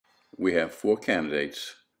We have 4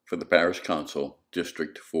 candidates for the Parish Council,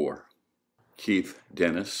 District 4. Keith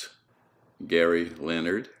Dennis, Gary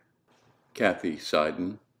Leonard, Kathy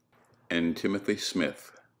Seiden, and Timothy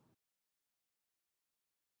Smith.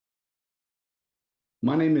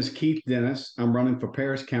 My name is Keith Dennis. I'm running for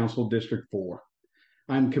Parish Council District 4.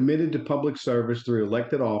 I'm committed to public service through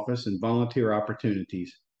elected office and volunteer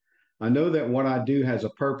opportunities. I know that what I do has a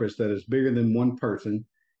purpose that is bigger than one person.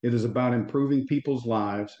 It is about improving people's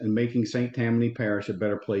lives and making St. Tammany Parish a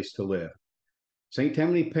better place to live. St.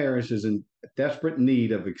 Tammany Parish is in desperate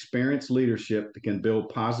need of experienced leadership that can build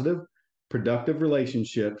positive, productive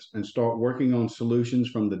relationships and start working on solutions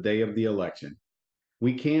from the day of the election.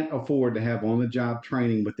 We can't afford to have on-the-job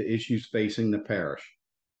training with the issues facing the parish.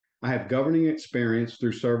 I have governing experience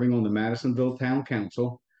through serving on the Madisonville Town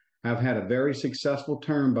Council. I've had a very successful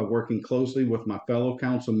term by working closely with my fellow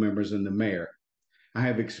council members and the mayor. I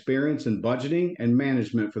have experience in budgeting and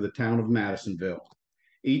management for the town of Madisonville.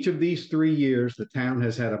 Each of these 3 years, the town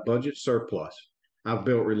has had a budget surplus. I've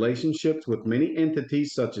built relationships with many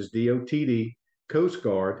entities such as DOTD, Coast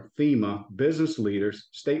Guard, FEMA, business leaders,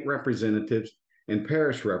 state representatives, and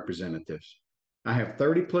parish representatives. I have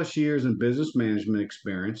 30 plus years in business management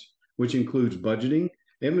experience, which includes budgeting,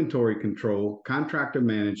 inventory control, contractor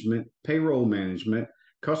management, payroll management,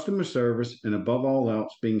 customer service, and above all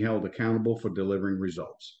else, being held accountable for delivering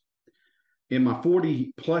results. In my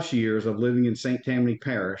 40 plus years of living in St. Tammany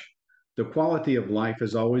Parish, the quality of life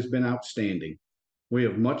has always been outstanding. We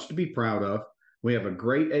have much to be proud of. We have a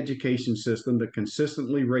great education system that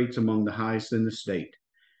consistently rates among the highest in the state.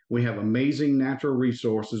 We have amazing natural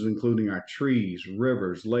resources, including our trees,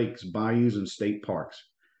 rivers, lakes, bayous, and state parks.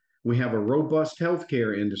 We have a robust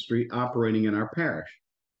healthcare industry operating in our parish.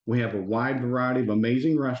 We have a wide variety of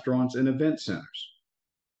amazing restaurants and event centers.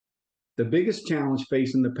 The biggest challenge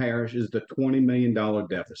facing the parish is the $20 million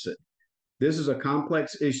deficit. This is a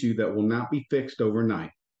complex issue that will not be fixed overnight.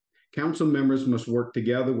 Council members must work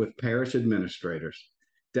together with parish administrators.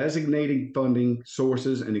 Designating funding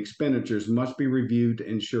sources and expenditures must be reviewed to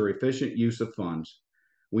ensure efficient use of funds.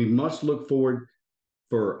 We must look forward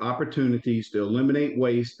for opportunities to eliminate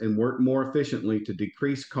waste and work more efficiently to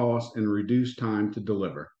decrease costs and reduce time to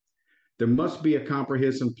deliver. There must be a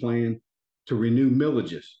comprehensive plan to renew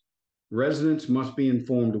millages. Residents must be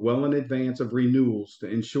informed well in advance of renewals to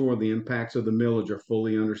ensure the impacts of the millage are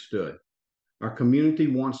fully understood. Our community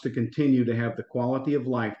wants to continue to have the quality of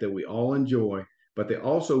life that we all enjoy, but they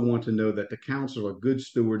also want to know that the council are good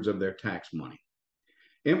stewards of their tax money.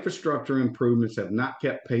 Infrastructure improvements have not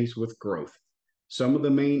kept pace with growth. Some of the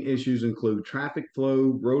main issues include traffic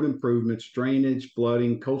flow, road improvements, drainage,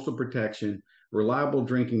 flooding, coastal protection, reliable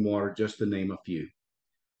drinking water, just to name a few.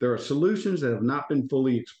 There are solutions that have not been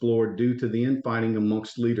fully explored due to the infighting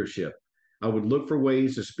amongst leadership. I would look for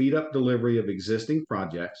ways to speed up delivery of existing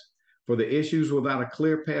projects. For the issues without a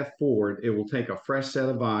clear path forward, it will take a fresh set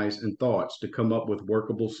of eyes and thoughts to come up with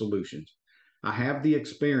workable solutions. I have the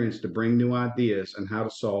experience to bring new ideas on how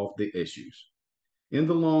to solve the issues. In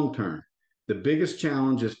the long term, the biggest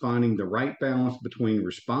challenge is finding the right balance between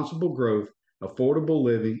responsible growth, affordable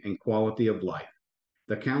living, and quality of life.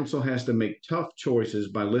 The council has to make tough choices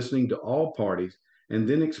by listening to all parties and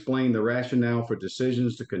then explain the rationale for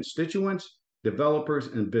decisions to constituents, developers,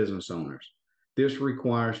 and business owners. This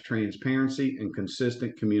requires transparency and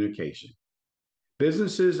consistent communication.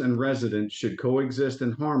 Businesses and residents should coexist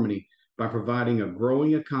in harmony by providing a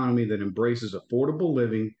growing economy that embraces affordable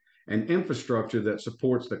living and infrastructure that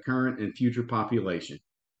supports the current and future population.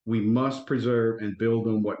 We must preserve and build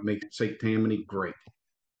on what makes St. Tammany great.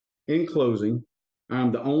 In closing,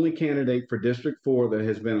 I'm the only candidate for District 4 that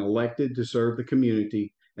has been elected to serve the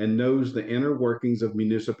community and knows the inner workings of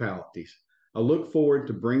municipalities. I look forward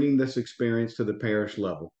to bringing this experience to the parish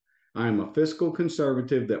level. I am a fiscal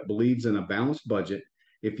conservative that believes in a balanced budget.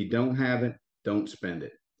 If you don't have it, don't spend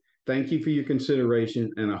it. Thank you for your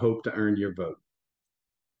consideration, and I hope to earn your vote.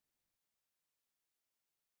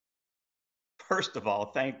 First of all,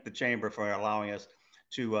 thank the Chamber for allowing us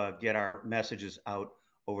to get our messages out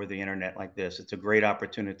over the internet like this. It's a great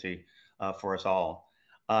opportunity for us all.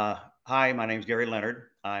 Hi, my name is Gary Leonard.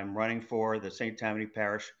 I'm running for the St. Tammany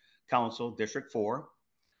Parish Council, District 4.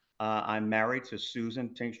 I'm married to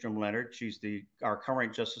Susan Tinkstrom Leonard. She's our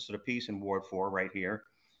current Justice of the Peace in Ward 4 right here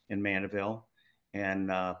in Mandeville and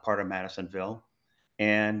part of Madisonville.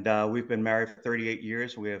 And we've been married for 38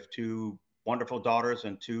 years. We have 2 wonderful daughters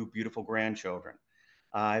and 2 beautiful grandchildren.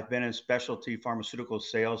 I've been in specialty pharmaceutical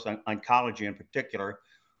sales, oncology in particular,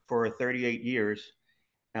 for 38 years.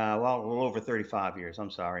 Well, a little over 35 years, I'm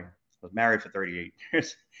sorry. I was married for 38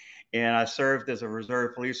 years. And I served as a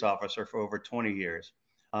reserve police officer for over 20 years.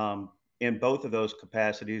 In both of those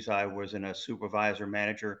capacities, I was in a supervisor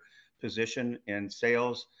manager position in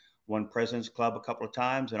sales, won President's Club a couple of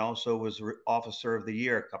times, and also was Officer of the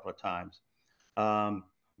Year a couple of times. In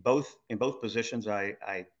both positions,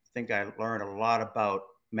 I think I learned a lot about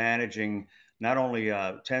managing not only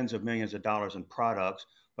tens of millions of dollars in products,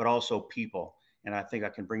 but also people. And I think I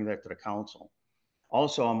can bring that to the council.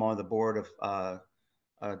 Also, I'm on the board of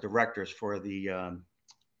directors for the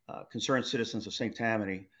Concerned Citizens of St.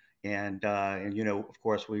 Tammany. And of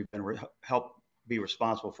course, we've been helped be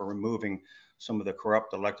responsible for removing some of the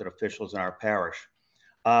corrupt elected officials in our parish.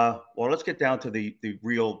 Well, let's get down to the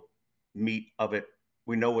real meat of it.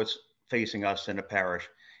 We know what's facing us in the parish,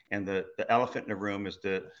 and the elephant in the room is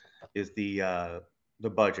the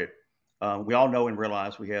budget. We all know and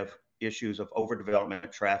realize we have issues of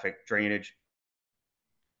overdevelopment, traffic, drainage,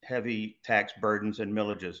 heavy tax burdens, and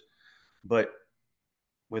millages. But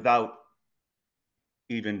without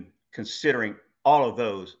even considering all of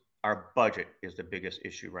those, our budget is the biggest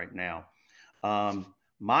issue right now.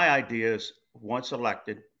 My idea is, once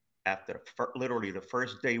elected, after literally the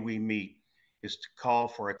first day we meet, is to call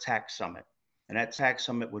for a tax summit. And that tax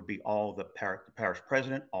summit would be all the parish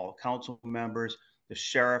president, all council members, the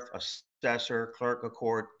sheriff, assessor, clerk of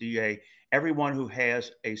court, DA, everyone who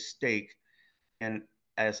has a stake and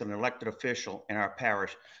as an elected official in our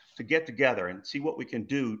parish, to get together and see what we can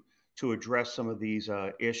do to address some of these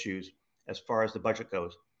issues as far as the budget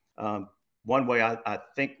goes. One way I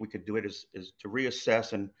think we could do it is to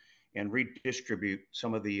reassess and redistribute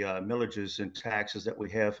some of the millages and taxes that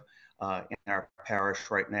we have in our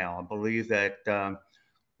parish right now. I believe that,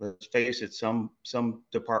 let's face it, some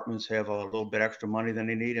departments have a little bit extra money than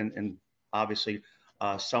they need, and obviously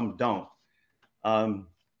some don't.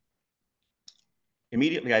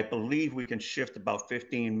 Immediately, I believe we can shift about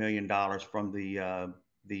 $15 million from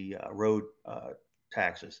the road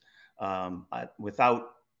taxes without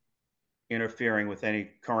interfering with any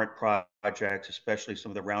current projects, especially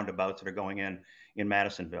some of the roundabouts that are going in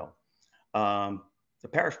Madisonville. The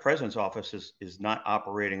parish president's office is not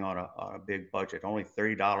operating on a big budget. Only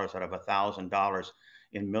 $30 out of $1,000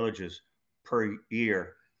 in millages per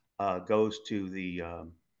year goes to the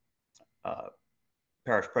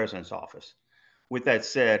parish president's office. With that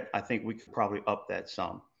said, I think we could probably up that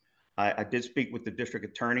sum. I did speak with the district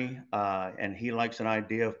attorney, and he likes an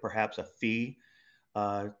idea of perhaps a fee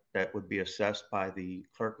that would be assessed by the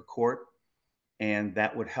clerk of court, and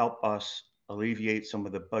that would help us alleviate some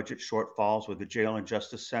of the budget shortfalls with the jail and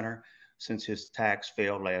justice center since his tax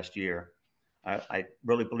failed last year. I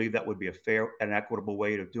really believe that would be a fair and equitable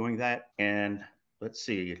way of doing that. And let's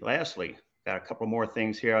see, lastly, got a couple more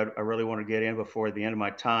things here I really want to get in before the end of my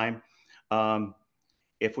time.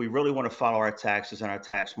 If we really want to follow our taxes and our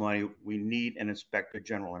tax money, we need an inspector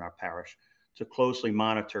general in our parish to closely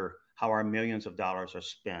monitor how our millions of dollars are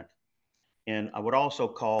spent. And I would also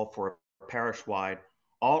call for a parish-wide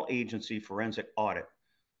all-agency forensic audit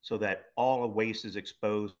so that all the waste is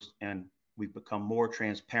exposed and we become more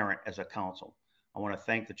transparent as a council. I want to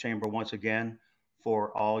thank the chamber once again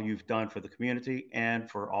for all you've done for the community and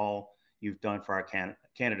for all you've done for our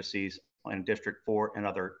candidacies in District 4 and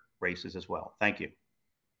other races as well. Thank you.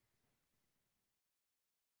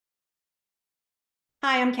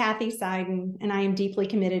 Hi, I'm Kathy Seiden, and I am deeply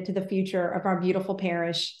committed to the future of our beautiful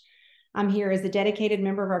parish. I'm here as a dedicated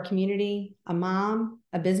member of our community, a mom,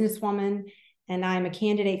 a businesswoman, and I'm a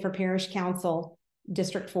candidate for Parish Council,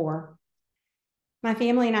 District 4. My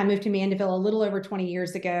family and I moved to Mandeville a little over 20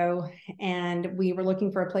 years ago, and we were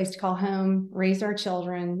looking for a place to call home, raise our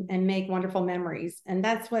children, and make wonderful memories. And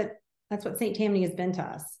that's what St. Tammany has been to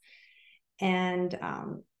us. And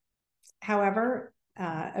however,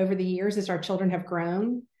 over the years, as our children have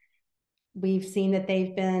grown, we've seen that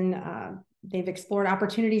they've explored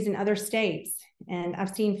opportunities in other states. And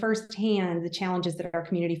I've seen firsthand the challenges that our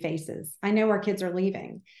community faces. I know our kids are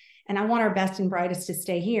leaving, and I want our best and brightest to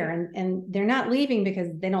stay here. And they're not leaving because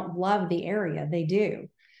they don't love the area. They do,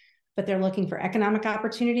 but they're looking for economic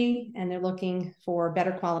opportunity, and they're looking for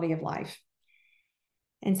better quality of life.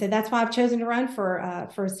 And so that's why I've chosen to run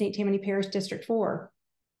for St. Tammany Parish District 4.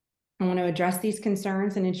 I want to address these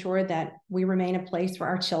concerns and ensure that we remain a place for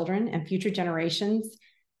our children and future generations.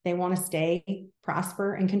 They want to stay,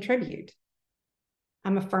 prosper, and contribute.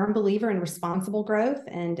 I'm a firm believer in responsible growth,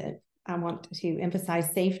 and I want to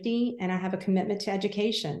emphasize safety, and I have a commitment to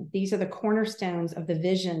education. These are the cornerstones of the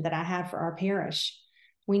vision that I have for our parish.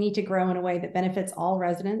 We need to grow in a way that benefits all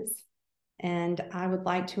residents, and I would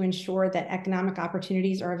like to ensure that economic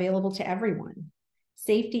opportunities are available to everyone.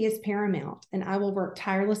 Safety is paramount, and I will work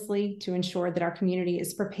tirelessly to ensure that our community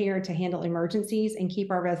is prepared to handle emergencies and keep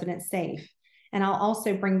our residents safe. And I'll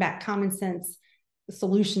also bring back common sense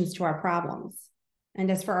solutions to our problems. And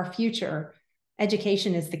as for our future,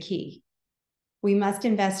 education is the key. We must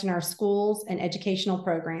invest in our schools and educational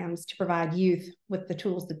programs to provide youth with the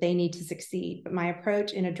tools that they need to succeed. But my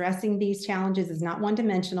approach in addressing these challenges is not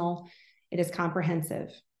one-dimensional, it is comprehensive.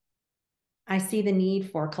 I see the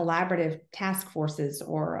need for collaborative task forces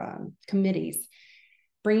or committees,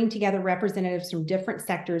 bringing together representatives from different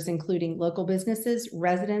sectors, including local businesses,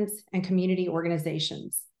 residents, and community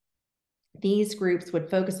organizations. These groups would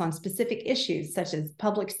focus on specific issues such as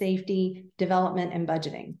public safety, development, and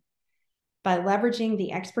budgeting. By leveraging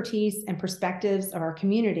the expertise and perspectives of our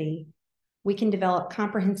community, we can develop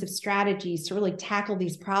comprehensive strategies to really tackle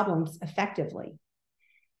these problems effectively.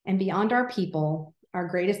 And beyond our people, our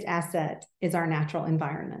greatest asset is our natural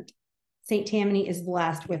environment. St. Tammany is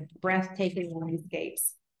blessed with breathtaking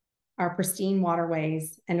landscapes, our pristine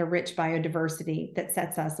waterways, and a rich biodiversity that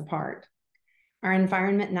sets us apart. Our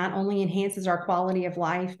environment not only enhances our quality of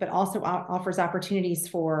life, but also offers opportunities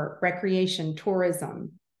for recreation,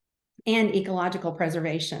 tourism, and ecological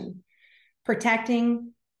preservation.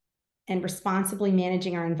 Protecting and responsibly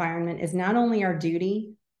managing our environment is not only our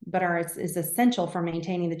duty, but is essential for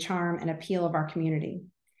maintaining the charm and appeal of our community.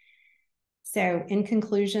 So in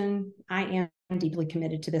conclusion, I am deeply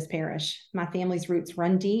committed to this parish. My family's roots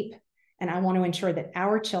run deep, and I want to ensure that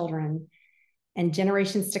our children and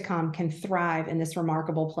generations to come can thrive in this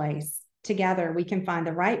remarkable place. Together, we can find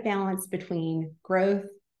the right balance between growth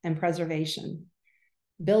and preservation,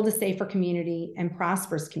 build a safer community and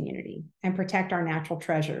prosperous community, and protect our natural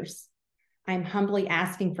treasures. I'm humbly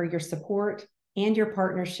asking for your support and your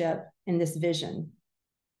partnership in this vision.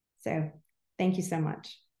 So thank you so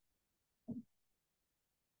much.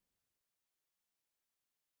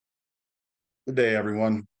 Good day,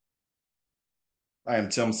 everyone. I am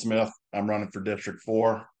Tim Smith. I'm running for District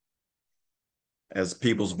 4 as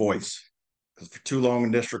people's voice. Because for too long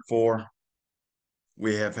in District 4,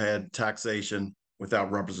 we have had taxation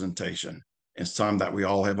without representation. It's time that we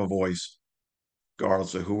all have a voice,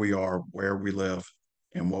 regardless of who we are, where we live,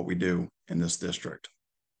 and what we do in this district.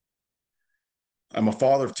 I'm a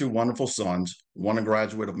father of two wonderful sons, one a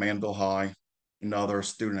graduate of Manville High, another a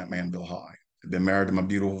student at Manville High. I've been married to my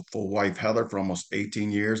beautiful wife, Heather, for almost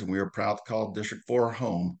 18 years, and we are proud to call District 4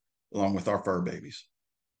 home, along with our fur babies.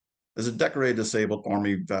 As a decorated disabled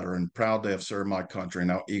Army veteran, proud to have served my country and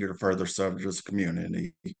now eager to further serve this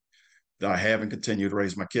community that I have and continue to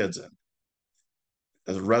raise my kids in.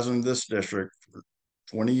 As a resident of this district for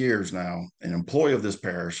 20 years now, an employee of this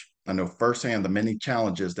parish, I know firsthand the many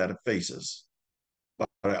challenges that it faces, but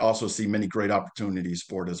I also see many great opportunities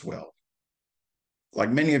for it as well. Like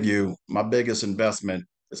many of you, my biggest investment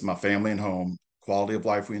is my family and home. Quality of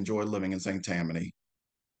life we enjoy living in St. Tammany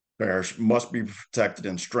Parish must be protected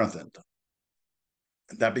and strengthened.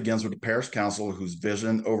 That begins with the parish council, whose vision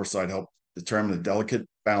and oversight help determine the delicate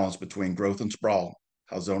balance between growth and sprawl,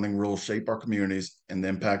 how zoning rules shape our communities, and the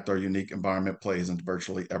impact our unique environment plays in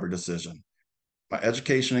virtually every decision. My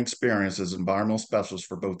education experience as environmental specialist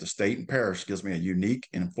for both the state and parish gives me a unique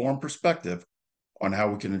and informed perspective on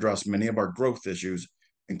how we can address many of our growth issues,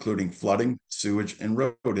 including flooding, sewage, and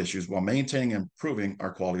road issues, while maintaining and improving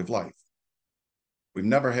our quality of life. We've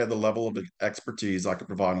never had the level of expertise I could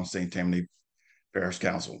provide on St. Tammany Parish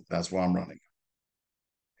Council. That's why I'm running.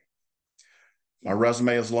 My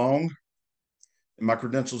resume is long, and my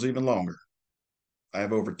credentials even longer. I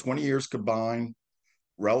have over 20 years combined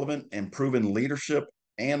relevant and proven leadership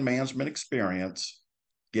and management experience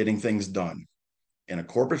getting things done in a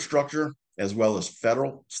corporate structure, as well as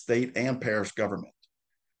federal, state, and parish government.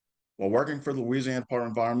 While working for the Louisiana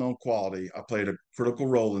Department of Environmental Quality, I played a critical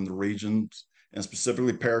role in the region's and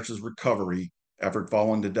specifically Parish's recovery effort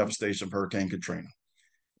following the devastation of Hurricane Katrina.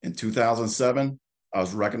 In 2007, I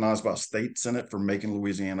was recognized by the State Senate for making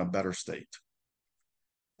Louisiana a better state.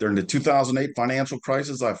 During the 2008 financial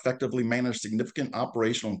crisis, I effectively managed significant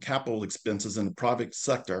operational and capital expenses in the private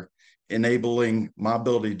sector, enabling my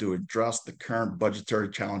ability to address the current budgetary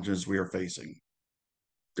challenges we are facing.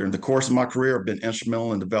 During the course of my career, I've been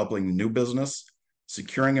instrumental in developing new business,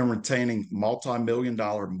 securing and retaining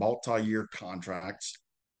multi-million-dollar, multi-year contracts.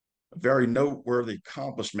 A very noteworthy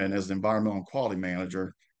accomplishment as an environmental and quality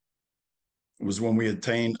manager was when we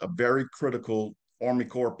attained a very critical Army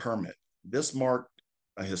Corps permit. This marked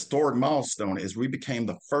a historic milestone as we became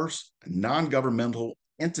the first non-governmental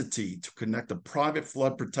entity to connect a private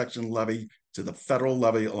flood protection levee to the federal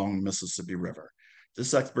levee along the Mississippi River.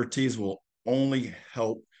 This expertise will only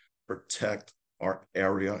help protect our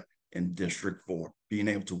area in District 4, being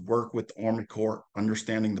able to work with the Army Corps,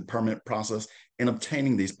 understanding the permit process and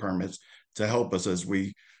obtaining these permits to help us as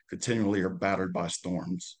we continually are battered by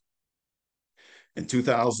storms. In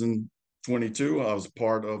 2022, I was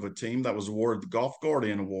part of a team that was awarded the Golf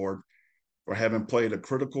Guardian Award for having played a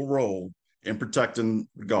critical role in protecting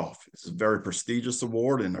the golf. It's a very prestigious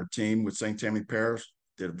award, and our team with St. Tammany Parish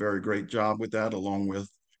did a very great job with that, along with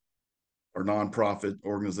our nonprofit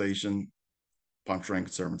organization, Pontchartrain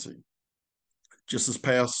Conservancy. Just this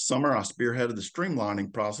past summer, I spearheaded the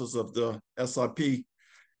streamlining process of the SIP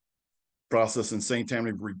process in St.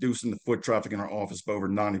 Tammany, reducing the foot traffic in our office by over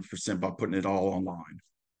 90% by putting it all online.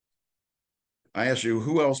 I ask you,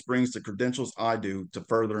 who else brings the credentials I do to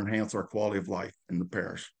further enhance our quality of life in the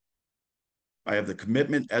parish? I have the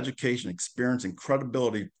commitment, education, experience, and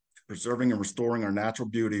credibility to preserving and restoring our natural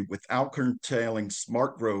beauty without curtailing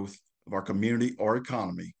smart growth of our community or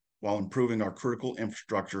economy, while improving our critical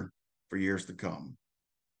infrastructure for years to come.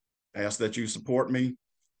 I ask that you support me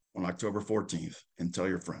on October 14th and tell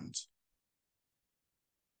your friends.